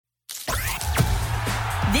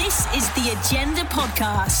is the Agenda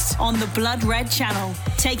podcast on the Blood Red Channel,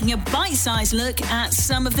 taking a bite-sized look at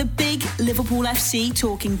some of the big Liverpool FC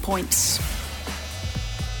talking points.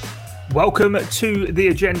 Welcome to the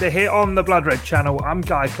Agenda here on the Blood Red Channel. I'm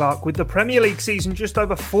Guy Clark. With the Premier League season just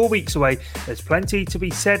over 4 weeks away, there's plenty to be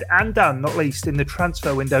said and done, not least in the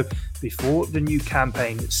transfer window before the new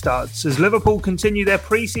campaign starts. As Liverpool continue their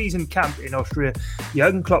pre-season camp in Austria,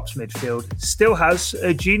 Jurgen Klopp's midfield still has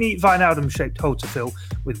a Gini Wijnaldum-shaped hole to fill,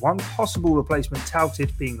 with one possible replacement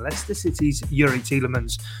touted being Leicester City's Youri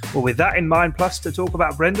Tielemans. Well, with that in mind, plus to talk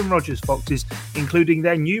about Brendan Rodgers' Foxes, including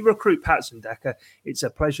their new recruit Patson Daka, it's a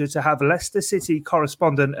pleasure to have Leicester City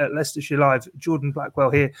correspondent at Leicestershire Live, Jordan Blackwell,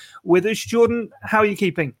 here with us. Jordan, how are you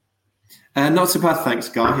keeping? Not so bad, thanks,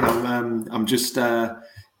 Guy. I'm just I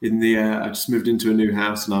just moved into a new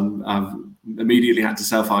house and I've immediately had to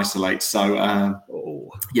self-isolate. So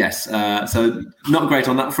yes, so not great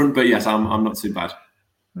on that front, but yes, I'm not too bad.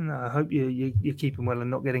 No, I hope you're keeping well and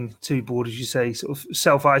not getting too bored, as you say, sort of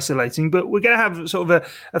self-isolating. But we're going to have sort of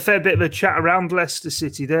a fair bit of a chat around Leicester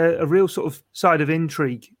City. They're a real sort of side of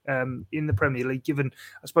intrigue in the Premier League, given,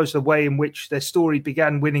 I suppose, the way in which their story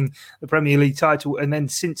began winning the Premier League title and then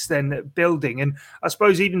since then building. And I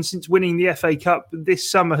suppose even since winning the FA Cup, this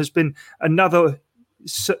summer has been another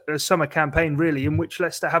summer campaign, really, in which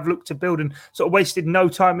Leicester have looked to build and sort of wasted no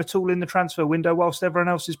time at all in the transfer window whilst everyone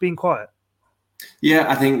else has been quiet. Yeah,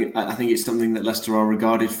 I think it's something that Leicester are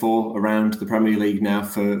regarded for around the Premier League now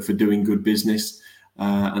for doing good business,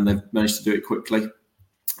 and they've managed to do it quickly.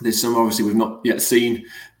 This summer, obviously, we've not yet seen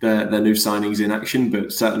their new signings in action,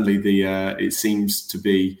 but certainly it seems to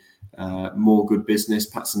be more good business.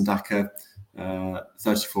 Patson Daka,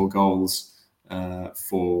 34 goals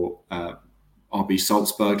for RB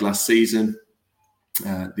Salzburg last season,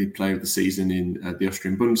 the player of the season in the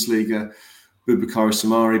Austrian Bundesliga. Boubakary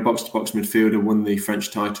Soumaré, box-to-box midfielder, won the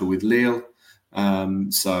French title with Lille.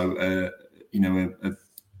 Some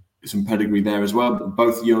pedigree there as well.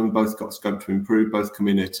 Both young, both got scope to improve, both come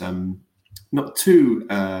in at not too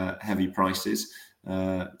heavy prices.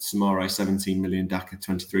 Soumaré, 17 million, Daka,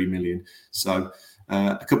 23 million. So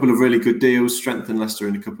a couple of really good deals, strengthen Leicester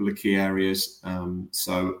in a couple of key areas.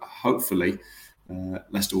 So hopefully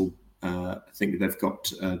Leicester will, I think they've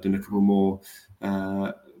got done a couple more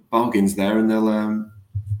bargains there, and they'll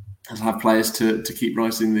have players to keep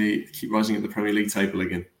rising at the Premier League table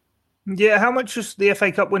again. Yeah, how much just the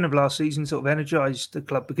FA Cup win of last season sort of energised the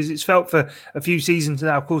club? Because it's felt for a few seasons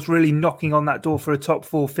now, of course, really knocking on that door for a top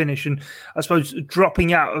four finish, and I suppose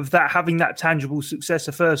dropping out of that, having that tangible success,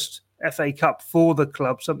 a first FA Cup for the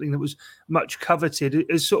club, something that was much coveted,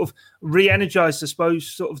 has sort of re-energised, I suppose,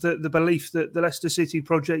 sort of the belief that the Leicester City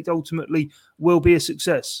project ultimately will be a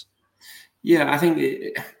success. Yeah,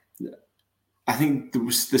 I think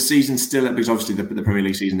the season still, because obviously the Premier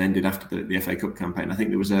League season ended after the FA Cup campaign. I think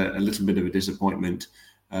there was a little bit of a disappointment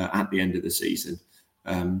at the end of the season.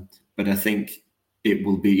 But I think it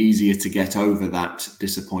will be easier to get over that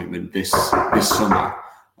disappointment this summer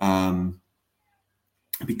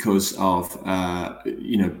because of,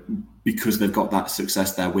 because they've got that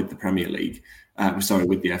success there with the Premier League,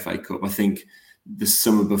 with the FA Cup. I think the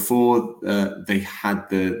summer before they had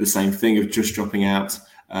the same thing of just dropping out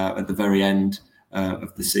at the very end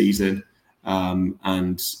of the season,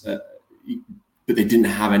 but they didn't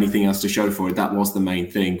have anything else to show for it. That was the main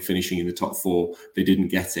thing, finishing in the top four. They didn't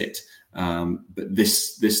get it. But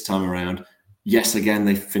this time around, yes, again,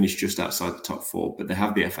 they finished just outside the top four, but they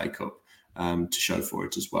have the FA Cup to show for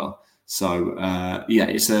it as well. So,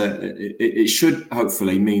 it should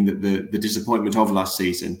hopefully mean that the disappointment of last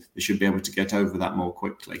season, they should be able to get over that more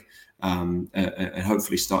quickly and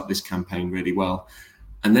hopefully start this campaign really well.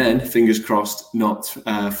 And then, fingers crossed, not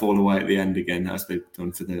fall away at the end again, as they've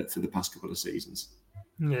done for the past couple of seasons.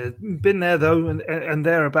 Yeah, been there though, and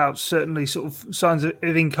thereabouts, certainly sort of signs of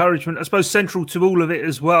encouragement. I suppose central to all of it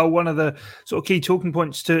as well, one of the sort of key talking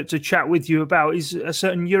points to chat with you about is a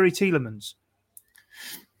certain Youri Tielemans.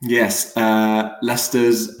 Yes,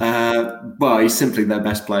 Leicester's, he's simply their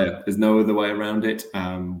best player. There's no other way around it.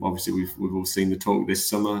 Obviously, we've all seen the talk this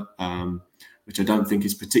summer, which I don't think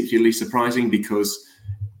is particularly surprising because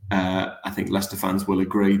I think Leicester fans will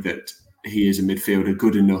agree that he is a midfielder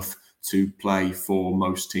good enough to play for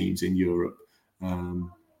most teams in Europe.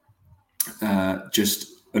 Just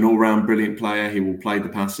an all-round brilliant player. He will play the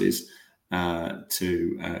passes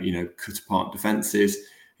to cut apart defences.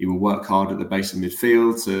 He will work hard at the base of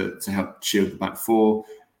midfield to help shield the back four.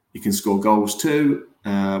 He can score goals too,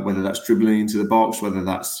 whether that's dribbling into the box, whether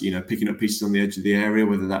that's picking up pieces on the edge of the area,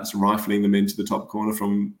 whether that's rifling them into the top corner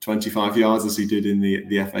from 25 yards as he did in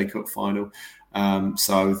the FA Cup final.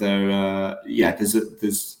 So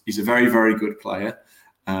he's a very, very good player.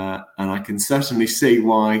 And I can certainly see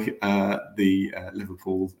why the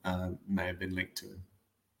Liverpool may have been linked to him.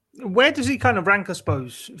 Where does he kind of rank, I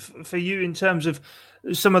suppose, for you in terms of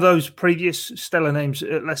some of those previous stellar names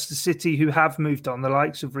at Leicester City who have moved on, the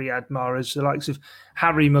likes of Riyad Mahrez, the likes of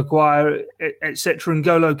Harry Maguire, etc., and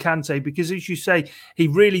N'Golo Kante? Because as you say, he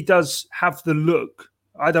really does have the look.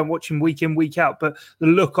 I don't watch him week in, week out, but the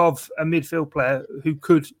look of a midfield player who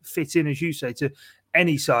could fit in, as you say, to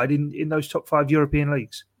any side in those top 5 European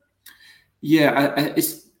leagues. Yeah,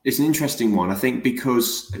 it's an interesting one. I think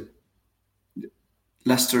because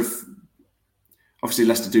Leicester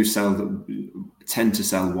tend to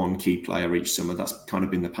sell one key player each summer. That's kind of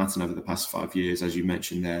been the pattern over the past 5 years, as you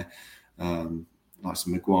mentioned there. Like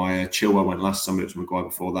some Maguire, Chilwell went last summer. It was Maguire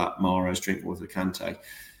before that. Mahrez, Drinkwater, Kante.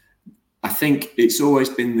 I think it's always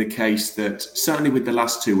been the case that certainly with the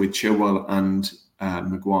last two, with Chilwell and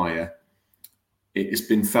Maguire, it has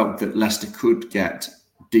been felt that Leicester could get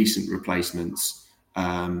decent replacements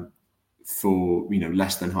for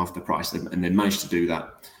less than half the price, and they managed to do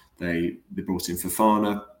that. They brought in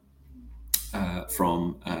Fofana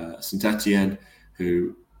from St Etienne,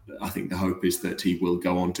 who I think the hope is that he will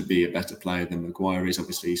go on to be a better player than Maguire is.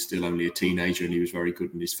 Obviously, he's still only a teenager, and he was very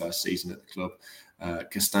good in his first season at the club.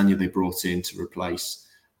 Castagna they brought in to replace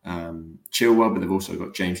Chilwell, but they've also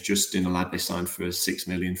got James Justin, a lad they signed for $6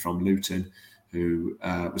 million from Luton, who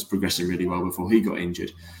was progressing really well before he got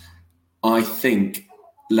injured. I think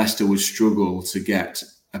Leicester would struggle to get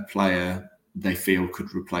a player they feel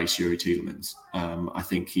could replace Youri Tielemans. I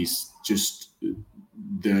think he's just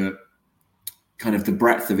the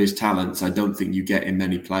breadth of his talents. I don't think you get in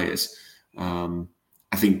many players. I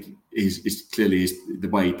think is clearly the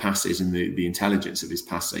way he passes and the intelligence of his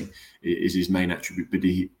passing is his main attribute. But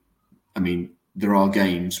there are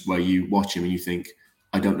games where you watch him and you think,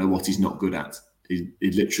 I don't know what he's not good at.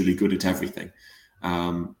 He's literally good at everything.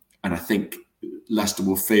 And I think Leicester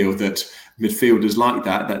will feel that midfielders like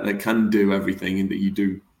that they can do everything and that you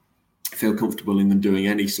do feel comfortable in them doing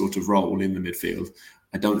any sort of role in the midfield.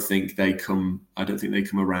 I don't think they come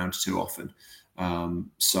around too often.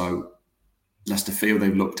 So Leicester feel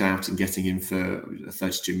they've looked out in getting him for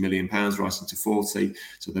 £32 million, rising to 40.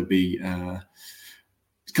 So there'll be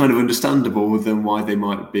it's kind of understandable with them why they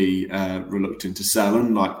might be reluctant to sell,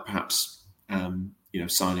 unlike perhaps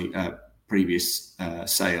signing previous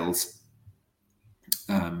sales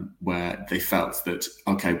where they felt that,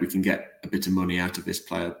 okay, we can get a bit of money out of this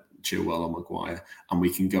player, Chilwell or Maguire, and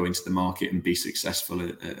we can go into the market and be successful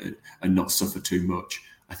and not suffer too much.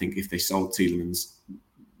 I think if they sold Tielemans,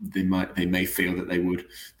 they may feel that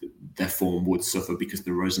their form would suffer because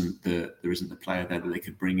there isn't the player there that they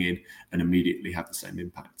could bring in and immediately have the same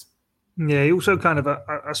impact. Yeah, he also kind of,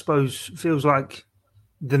 I suppose, feels like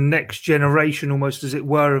the next generation, almost as it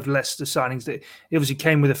were, of Leicester signings. That he obviously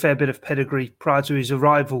came with a fair bit of pedigree prior to his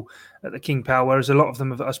arrival at the King Power, whereas a lot of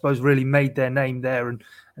them have, I suppose, really made their name there and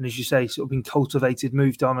as you say, sort of been cultivated,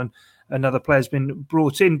 moved on, and another player's been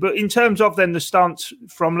brought in. But in terms of then the stance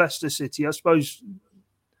from Leicester City, I suppose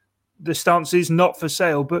the stance is not for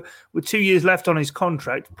sale, but with 2 years left on his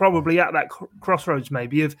contract, probably at that crossroads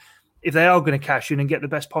maybe of if they are going to cash in and get the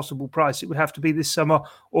best possible price, it would have to be this summer,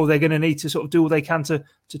 or they're going to need to sort of do all they can to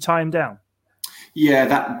tie him down. Yeah,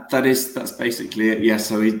 that's basically it. Yeah,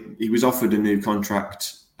 so he was offered a new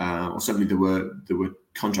contract, or certainly there were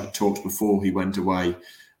contract talks before he went away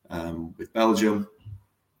with Belgium.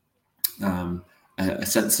 A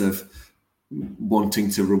sense of wanting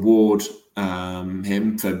to reward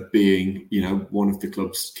him for being, one of the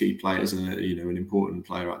club's key players and an important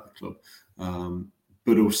player at the club.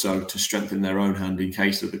 But also to strengthen their own hand in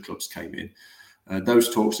case other clubs came in.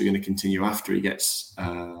 Those talks are going to continue after he gets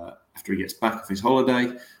back off his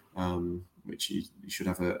holiday, which he should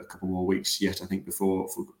have a couple more weeks yet, I think, before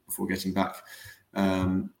getting back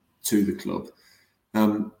to the club.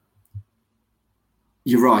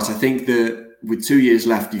 You're right. I think that with 2 years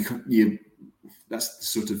left, that's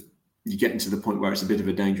sort of you get into the point where it's a bit of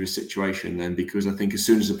a dangerous situation then, because I think as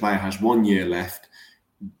soon as a player has 1 year left,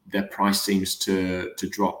 their price seems to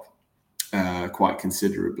drop quite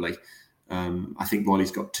considerably. I think while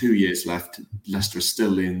he's got 2 years left, Leicester is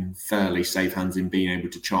still in fairly safe hands in being able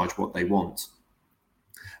to charge what they want.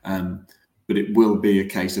 But it will be a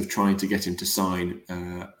case of trying to get him to sign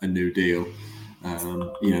a new deal.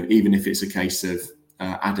 Even if it's a case of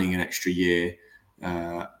adding an extra year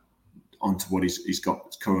onto what he's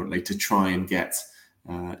got currently to try and get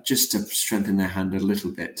just to strengthen their hand a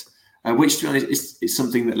little bit. Which, to be honest, is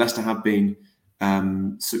something that Leicester have been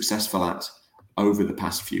successful at over the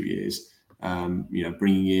past few years.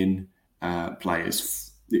 Bringing in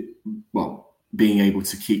players, being able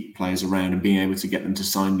to keep players around and being able to get them to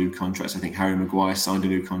sign new contracts. I think Harry Maguire signed a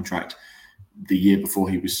new contract the year before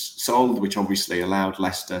he was sold, which obviously allowed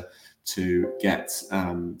Leicester to get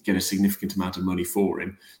a significant amount of money for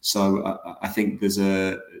him. So I think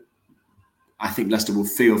I think Leicester will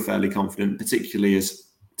feel fairly confident, particularly as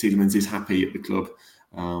Tielemans is happy at the club.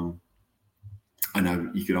 I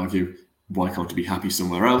know you could argue, why can't he be happy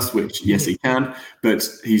somewhere else? Which, yes, he can, but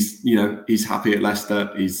he's happy at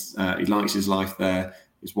Leicester. He likes his life there.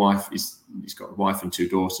 His wife, he's got a wife and two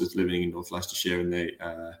daughters living in North Leicestershire, and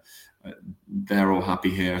they're all happy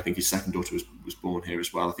here. I think his second daughter was born here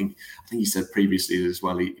as well. I think he said previously as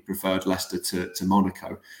well he preferred Leicester to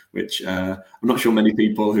Monaco, which I'm not sure many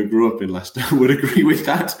people who grew up in Leicester would agree with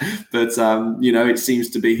that. But it seems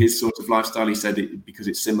to be his sort of lifestyle. He said it because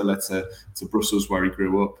it's similar to Brussels, where he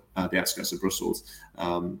grew up, the outskirts of Brussels.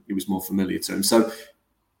 It was more familiar to him. So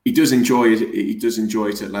he does enjoy it. He does enjoy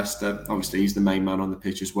it at Leicester. Obviously, he's the main man on the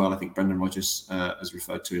pitch as well. I think Brendan Rodgers has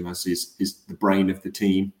referred to him as he's the brain of the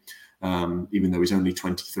team. Even though he's only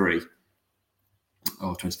 23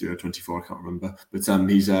 or 23 or 24, I can't remember. But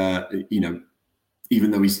he's, even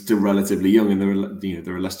though he's still relatively young, and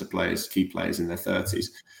there are Leicester players, key players in their 30s,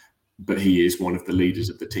 but he is one of the leaders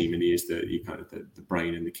of the team, and he is the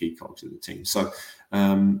brain and the key cogs of the team. So,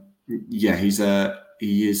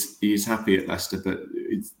 he is happy at Leicester, but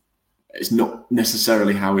it's not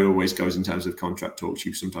necessarily how it always goes in terms of contract talks.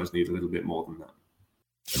 You sometimes need a little bit more than that.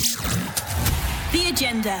 The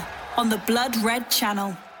Agenda on the Blood Red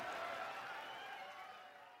Channel.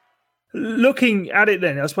 Looking at it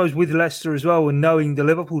then, I suppose with Leicester as well, and knowing the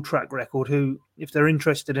Liverpool track record, who, if they're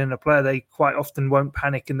interested in a player, they quite often won't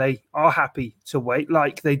panic and they are happy to wait,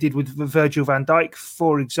 like they did with Virgil van Dijk,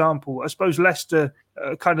 for example. I suppose Leicester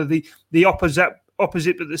kind of the opposite,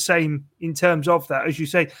 but the same in terms of that. As you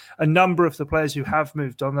say, a number of the players who have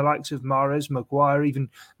moved on, the likes of Mahrez, Maguire, even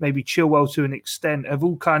maybe Chilwell to an extent, have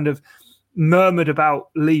all kind of murmured about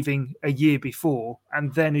leaving a year before,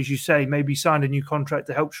 and then, as you say, maybe signed a new contract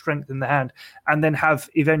to help strengthen the hand, and then have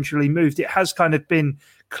eventually moved. It has kind of been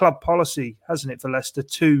club policy, hasn't it, for Leicester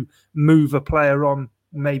to move a player on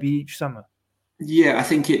maybe each summer? Yeah, I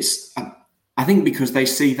think because they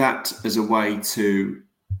see that as a way to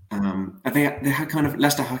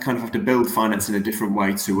Leicester have to build finance in a different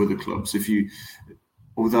way to other clubs.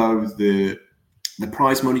 Although the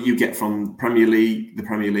prize money you get from the Premier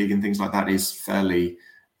League and things like that is fairly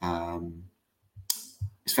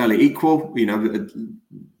equal.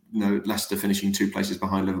 Leicester finishing 2 places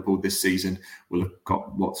behind Liverpool this season will have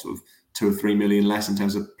got sort of 2 or 3 million less in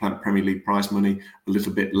terms of Premier League prize money, a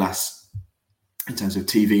little bit less in terms of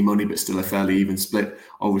TV money, but still a fairly even split.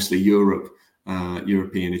 Obviously,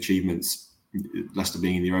 European achievements, Leicester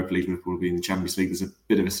being in the Europa League, Liverpool being in the Champions League, there's a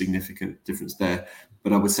bit of a significant difference there.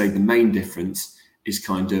 But I would say the main difference is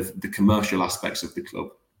kind of the commercial aspects of the club.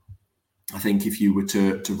 I think if you were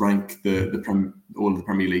to rank all of the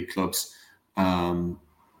Premier League clubs, by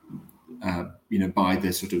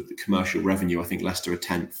the sort of the commercial revenue, I think Leicester are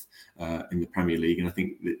 10th in the Premier League, and I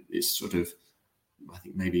think it's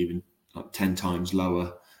maybe even like 10 times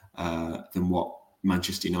lower than what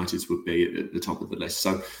Manchester United's would be at the top of the list.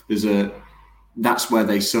 So that's where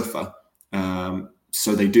they suffer.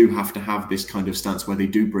 So they do have to have this kind of stance where they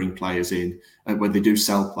do bring players in, where they do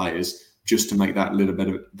sell players just to make that little bit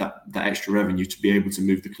of that extra revenue to be able to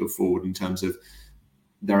move the club forward in terms of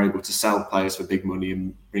they're able to sell players for big money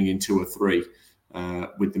and bring in 2 or 3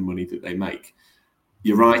 with the money that they make.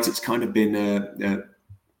 You're right, it's kind of been a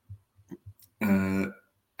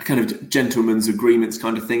kind of gentleman's agreements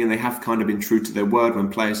kind of thing, and they have kind of been true to their word when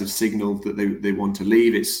players have signalled that they want to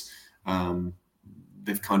leave.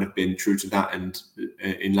 They've kind of been true to that and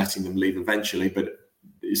in letting them leave eventually, but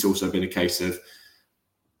it's also been a case of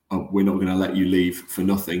we're not going to let you leave for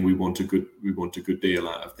nothing. We want a good deal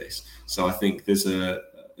out of this. So I think there's I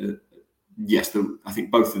think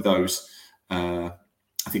both of those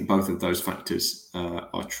factors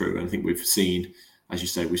are true, and I think we've seen, as you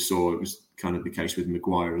say, we saw it was kind of the case with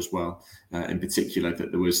Maguire as well, in particular,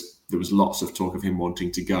 that there was lots of talk of him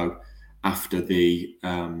wanting to go after the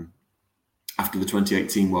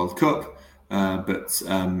 2018 World Cup, but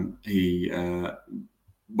he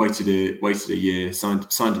waited a year, signed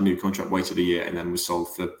a new contract, waited a year, and then was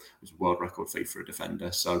sold for a world record fee for a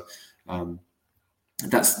defender. So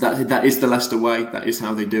that is the Leicester way. That is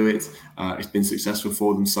how they do it. It's been successful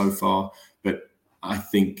for them so far, but I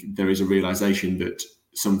think there is a realization that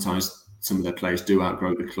sometimes some of their players do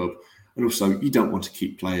outgrow the club, and also you don't want to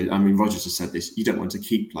keep players. I mean, Rodgers has said this: you don't want to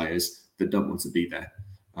keep players that don't want to be there.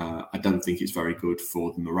 I don't think it's very good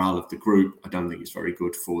for the morale of the group. I don't think it's very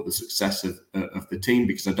good for the success of the team,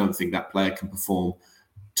 because I don't think that player can perform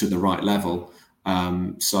to the right level.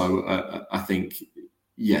 So I think,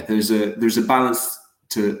 there's a balance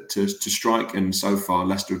to strike, and so far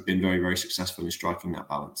Leicester have been very, very successful in striking that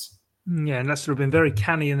balance. Yeah, and Leicester have been very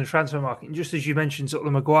canny in the transfer market. And just as you mentioned, sort of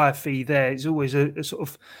the Maguire fee there, it's always a sort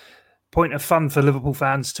of point of fun for Liverpool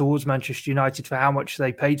fans towards Manchester United for how much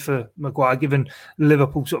they paid for Maguire, given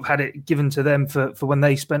Liverpool sort of had it given to them for when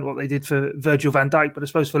they spent what they did for Virgil van Dijk. But I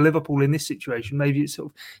suppose for Liverpool in this situation, maybe it's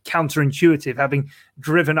sort of counterintuitive, having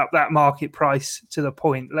driven up that market price to the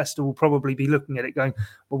point. Leicester will probably be looking at it going,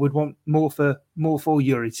 well, we'd want more for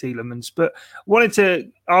Youri Tielemans. But wanted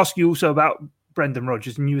to ask you also about Brendan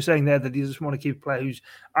Rodgers, and you were saying there that he doesn't want to keep a player who's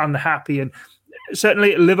unhappy, and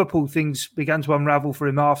certainly at Liverpool, things began to unravel for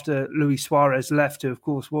him after Luis Suarez left, who, of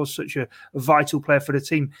course, was such a vital player for the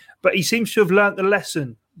team. But he seems to have learnt the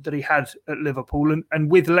lesson that he had at Liverpool, and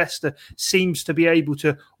with Leicester seems to be able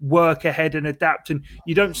to work ahead and adapt. And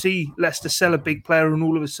you don't see Leicester sell a big player and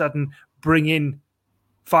all of a sudden bring in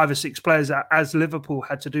 5 or 6 players as Liverpool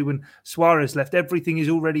had to do when Suarez left. Everything is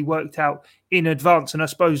already worked out in advance. And I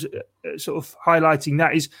suppose sort of highlighting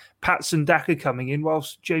that is Patson Daka coming in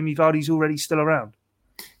whilst Jamie Vardy's already still around.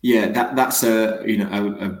 Yeah, that's a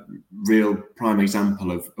real prime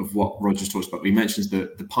example of what Rodgers talks about. He mentions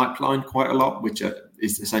the pipeline quite a lot, which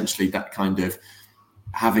is essentially that kind of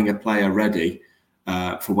having a player ready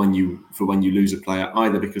for when you lose a player,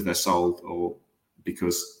 either because they're sold or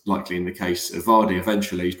because, likely in the case of Vardy,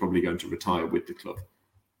 eventually he's probably going to retire with the club.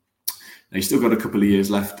 Now, he's still got a couple of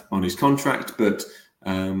years left on his contract, but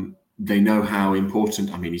they know how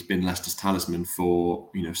important. I mean, he's been Leicester's talisman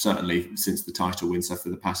for, certainly since the title win, so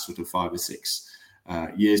for the past sort of 5 or 6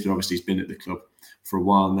 years. But obviously, he's been at the club for a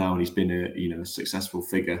while now, and he's been a successful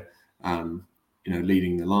figure,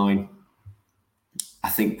 leading the line. I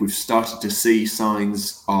think we've started to see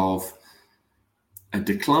signs of a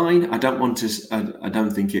decline. I think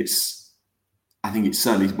it's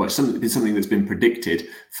certainly been something that's been predicted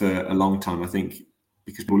for a long time. I think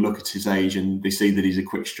because people look at his age and they see that he's a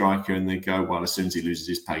quick striker and they go, well, as soon as he loses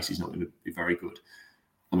his pace, he's not going to be very good.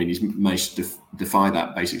 I mean, he's managed to defy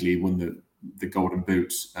that. Basically, he won the Golden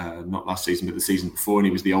Boots, not last season, but the season before, and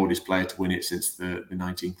he was the oldest player to win it since the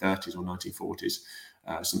 1930s or 1940s,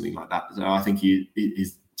 something like that. So I think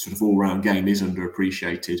his sort of all-round game is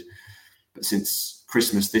underappreciated. But since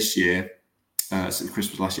Christmas last year,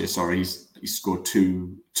 he's scored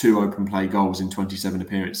two open play goals in 27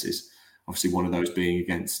 appearances. Obviously, one of those being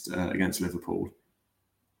against Liverpool.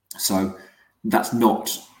 So that's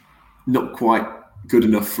not quite good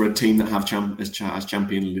enough for a team that have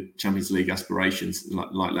Champions League aspirations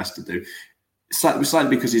like Leicester do.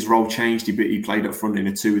 Slightly because his role changed. He played up front in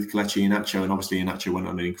a 2 with Kelechi Iheanacho, and obviously Iheanacho went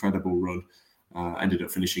on an incredible run. Ended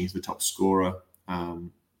up finishing as the top scorer,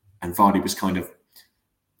 and Vardy was kind of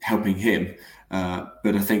helping him.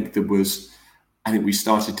 But I think we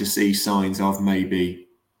started to see signs of maybe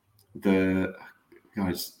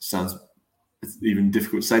sounds even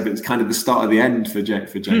difficult to say, but it's kind of the start of the end for Jamie.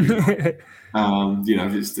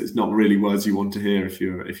 It's not really words you want to hear if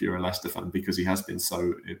you're a Leicester fan, because he has been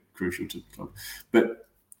so crucial to the club. But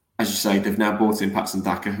as you say, they've now brought in Patson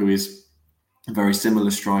Daka, who is a very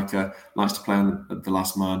similar striker, likes to play on the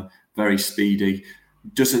last man, very speedy,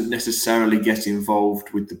 doesn't necessarily get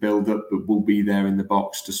involved with the build-up, but will be there in the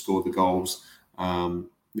box to score the goals.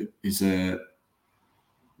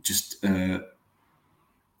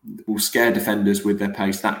 Will scare defenders with their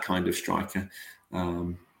pace, that kind of striker.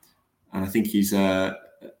 And I think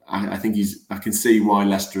I can see why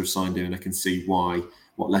Leicester have signed him, and I can see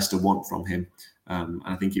what Leicester want from him. And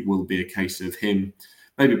I think it will be a case of him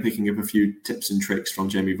maybe picking up a few tips and tricks from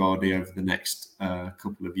Jamie Vardy over the next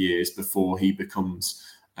couple of years before he becomes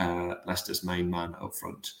Leicester's main man up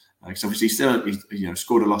front. Because obviously he's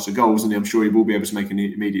scored a lot of goals, and I'm sure he will be able to make an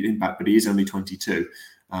immediate impact, but he is only 22.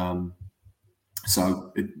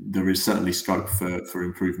 So there is certainly scope for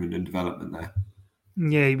improvement and development there.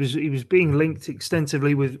 Yeah, he was being linked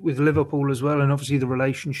extensively with Liverpool as well, and obviously the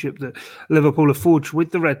relationship that Liverpool have forged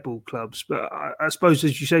with the Red Bull clubs. But I suppose,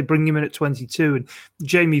 as you say, bring him in at 22, and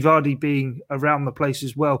Jamie Vardy being around the place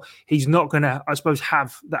as well, he's not going to, I suppose,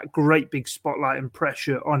 have that great big spotlight and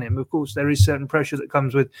pressure on him. Of course, there is certain pressure that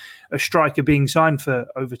comes with a striker being signed for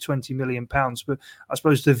over £20 million. But I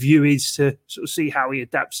suppose the view is to sort of see how he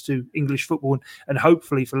adapts to English football, and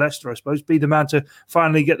hopefully for Leicester, I suppose, be the man to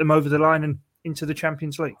finally get them over the line and into the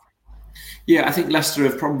Champions League. Yeah, I think Leicester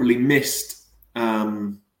have probably missed.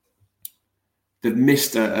 They've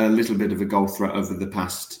missed a little bit of a goal threat over the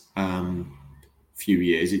past few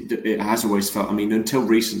years. It has always felt, I mean, until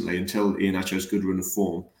recently, until Iheanacho's good run of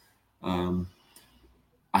form,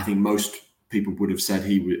 I think most people would have said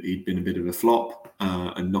he'd been a bit of a flop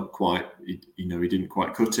and not quite, he didn't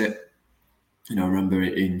quite cut it. I remember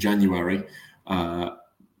in January,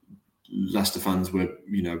 Leicester fans were,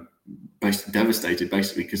 basically devastated,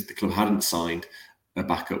 because the club hadn't signed a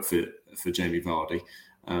backup for Jamie Vardy,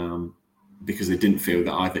 because they didn't feel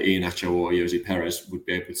that either Iheanacho or Jose Perez would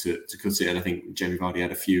be able to cut it. And I think Jamie Vardy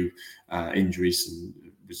had a few injuries and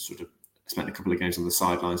was sort of spent a couple of games on the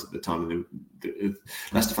sidelines at the time. And the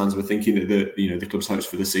Leicester fans were thinking that the club's hopes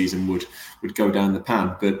for the season would go down the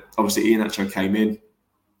pan. But obviously Iheanacho came in,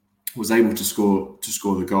 was able to score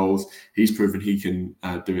the goals. He's proven he can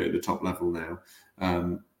do it at the top level now,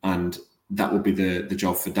 and that will be the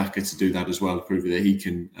job for Daka to do that as well, prove that he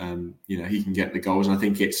can he can get the goals. And I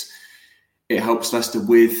think it helps Leicester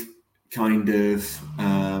with kind of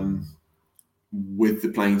with the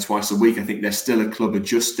playing twice a week. I think they're still a club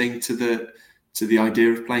adjusting to the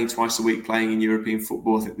idea of playing twice a week, playing in European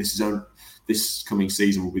football. I think this coming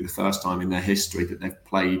season will be the first time in their history that they've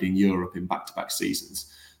played in Europe in back-to-back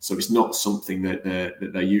seasons. So it's not something that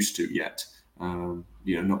they're used to yet.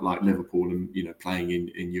 Not like Liverpool and playing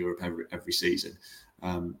in Europe every season.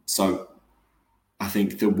 So I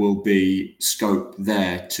think there will be scope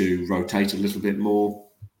there to rotate a little bit more.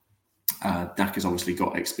 Daka's obviously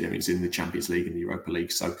got experience in the Champions League and the Europa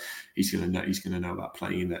League, so he's going to know about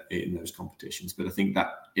playing in those competitions. But I think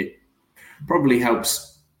that it probably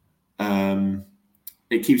helps.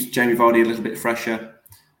 It keeps Jamie Vardy a little bit fresher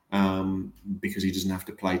because he doesn't have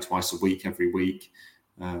to play twice a week every week.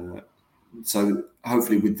 So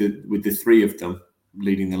hopefully, with the three of them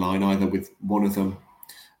leading the line, either with one of them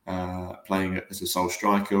playing as a sole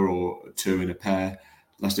striker or two in a pair,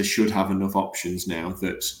 Leicester should have enough options now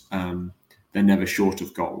that they're never short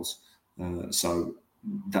of goals. So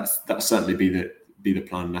that's certainly be the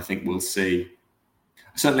plan. And I think we'll see.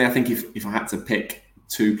 Certainly, I think if I had to pick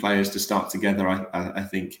two players to start together, I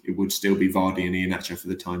think it would still be Vardy and Iheanacho for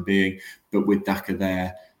the time being. But with Daka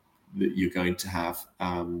there, that you're going to have,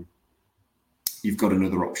 you've got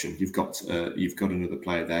another option. You've got another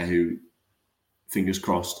player there who, fingers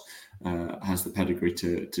crossed, has the pedigree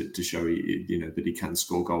to show that he can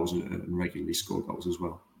score goals and regularly score goals as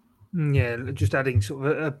well. Yeah, just adding sort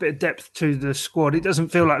of a bit of depth to the squad. It doesn't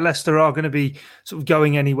feel like Leicester are going to be sort of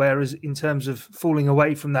going anywhere as in terms of falling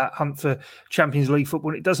away from that hunt for Champions League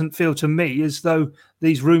football. It doesn't feel to me as though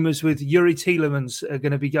these rumours with Yuri Tielemans are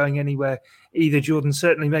going to be going anywhere either, Jordan,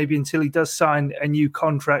 certainly maybe until he does sign a new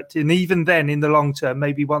contract. And even then, in the long term,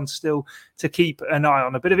 maybe one still to keep an eye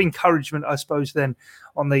on. A bit of encouragement, I suppose, then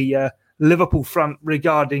on the Liverpool front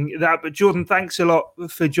regarding that. But Jordan, thanks a lot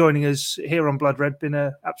for joining us here on Blood Red. Been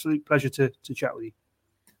an absolute pleasure to chat with you.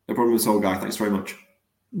 No problem at all, Guy. Thanks very much.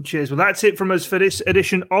 Cheers. Well, that's it from us for this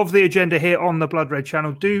edition of The Agenda here on the Blood Red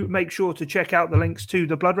channel. Do make sure to check out the links to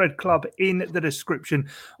the Blood Red Club in the description.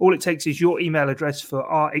 All it takes is your email address for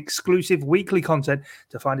our exclusive weekly content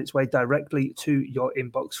to find its way directly to your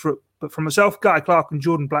inbox. But from myself, Guy Clark and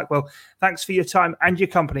Jordan Blackwell, thanks for your time and your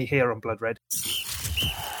company here on Blood Red.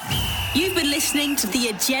 You've been listening to The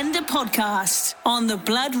Agenda podcast on the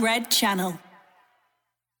Blood Red channel.